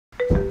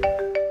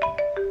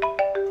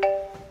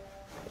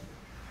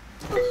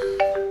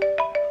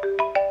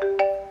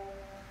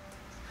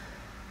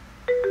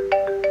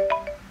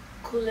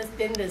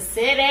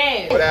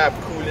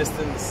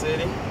Stylist in the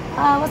city.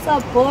 What's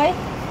up, boy?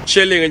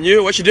 Chilling, and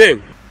you? What you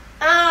doing?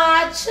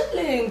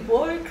 Chilling,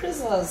 boy.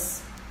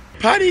 Christmas.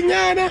 Party,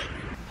 Nana.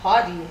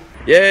 Party?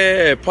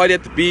 Yeah, party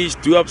at the beach.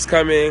 Do-up's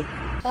coming.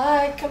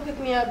 Alright, come pick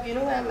me up. You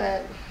know where I'm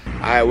at.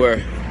 Alright,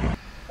 where?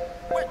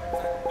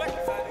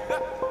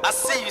 I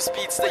see you,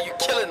 Speedsta, you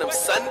killing them,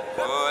 son.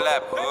 Pull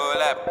up,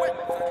 pull up.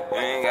 You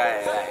ain't got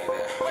it like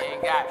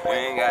that. You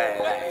ain't got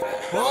it like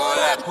that. Pull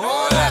up,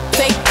 pull up.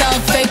 Fake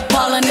thug, fake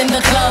ballin' in the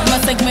club.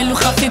 Motswako-Tainment,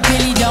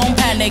 Beyile, don't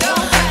panic.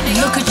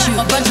 Look at you,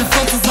 a bunch of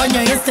photos on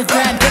your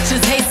Instagram.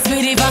 Pictures, hey,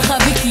 sweetie,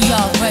 Bakhabiki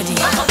already.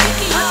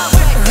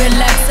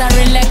 Relaxa,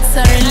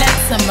 relaxa,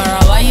 relaxa,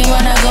 Mara. Why you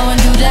wanna go and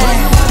do that?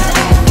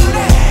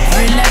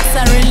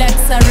 Relaxa,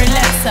 relaxa,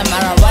 relaxa,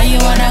 Mara. Why you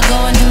wanna go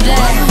and do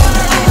that?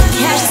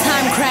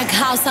 Cashtime, crack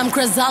house, I'm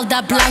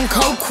Griselda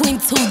Blanco, queen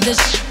to the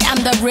I'm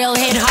the real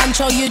head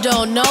honcho, you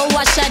don't know.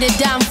 I shut it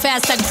down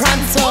fast like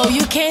pronto.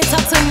 You can't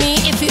talk to me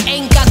if you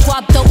ain't got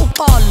guapo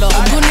upolo.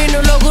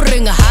 Gunino logo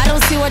ring, I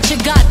don't see what you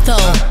got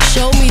though.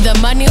 Show me the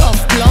money of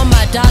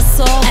ploma, that's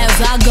all. As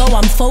I go,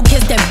 I'm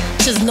focused, them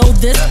just know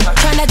this.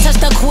 Tryna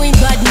touch the queen,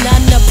 but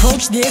none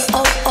approach this.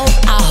 Oh,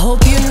 I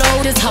hope you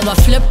notice how I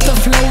flip the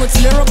flow. It's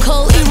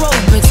lyrical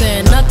aerobics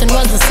and nothing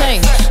was the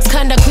same. It's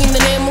kinda queen, the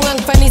name Wang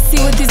funny,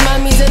 see with these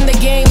mommies in the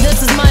game.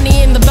 This is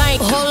money in the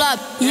bank. Hold up,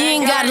 you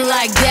ain't got it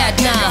like that,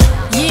 nah.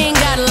 You ain't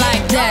got it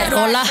like that.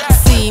 All I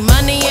see,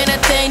 money and a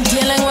thing,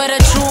 dealing with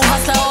a true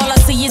hustler. All I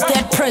see is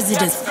that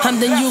presidents. I'm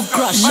the new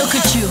crush. Look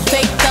at you,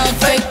 fake thug,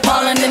 fake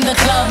ballin' in the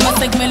club.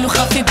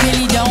 Motswako-Tainment,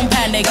 Beyile, don't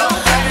panic.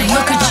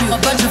 Look at you, a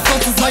bunch of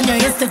photos on your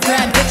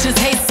Instagram. Pictures,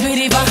 hey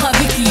sweetie,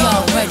 Bakhabiki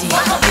already.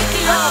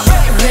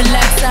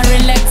 Relaxa,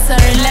 relaxa,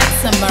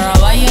 relaxa, Mara.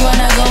 Why you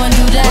wanna go and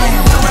do that?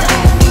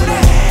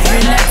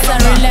 Relaxa,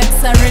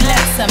 relaxa,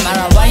 relaxa,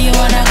 Mara. Why you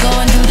wanna go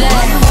and do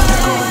that?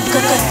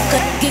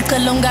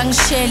 Kikalongang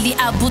Shelly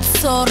abut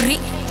sorry.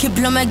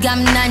 Kiblome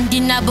gamnandi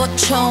na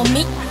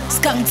bochomi.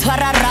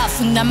 Skangtwara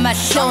rafu na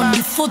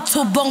mahloni.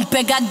 Futu bong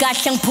pega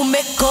gahlang pume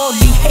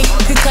goli. Hey,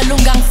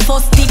 kikalongang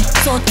fosti,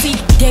 soti.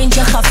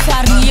 Danger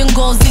khafari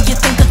yengozi. You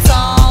think it's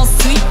all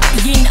sweet?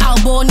 Yin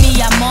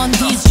alboni, I'm on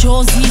these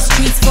Josie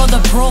streets for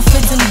the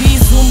profits and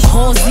bees.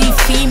 Cozy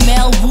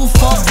female wolf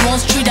of Wall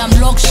Street. I'm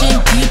locked in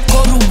deep.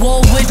 Go to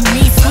war with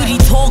me. Sweetie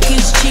talk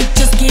is cheap.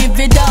 Just give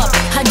it up.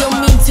 I don't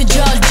mean to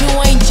judge. You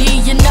ain't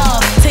G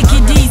enough. Take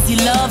it easy,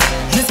 love.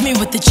 Miss me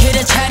with the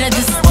chitter chatter.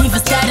 This is diva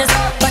status,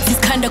 but he's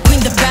kinda queen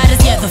the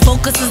baddest. Yeah, the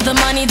focus is the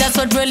money. That's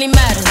what really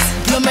matters.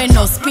 Blume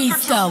no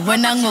speedster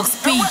when I go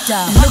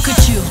speeder. Look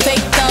at you,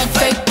 fake thug,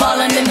 fake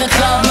ballin' in the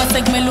club.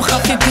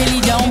 Motswako-Tainment,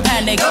 Beyile, don't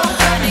panic.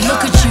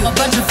 Look at you, a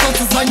bunch of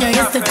photos on your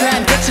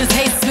Instagram. Pictures,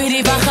 hey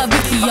sweetie,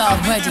 Bakhabiki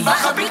already.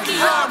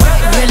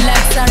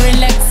 Relaxa,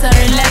 relaxa,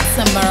 relaxa.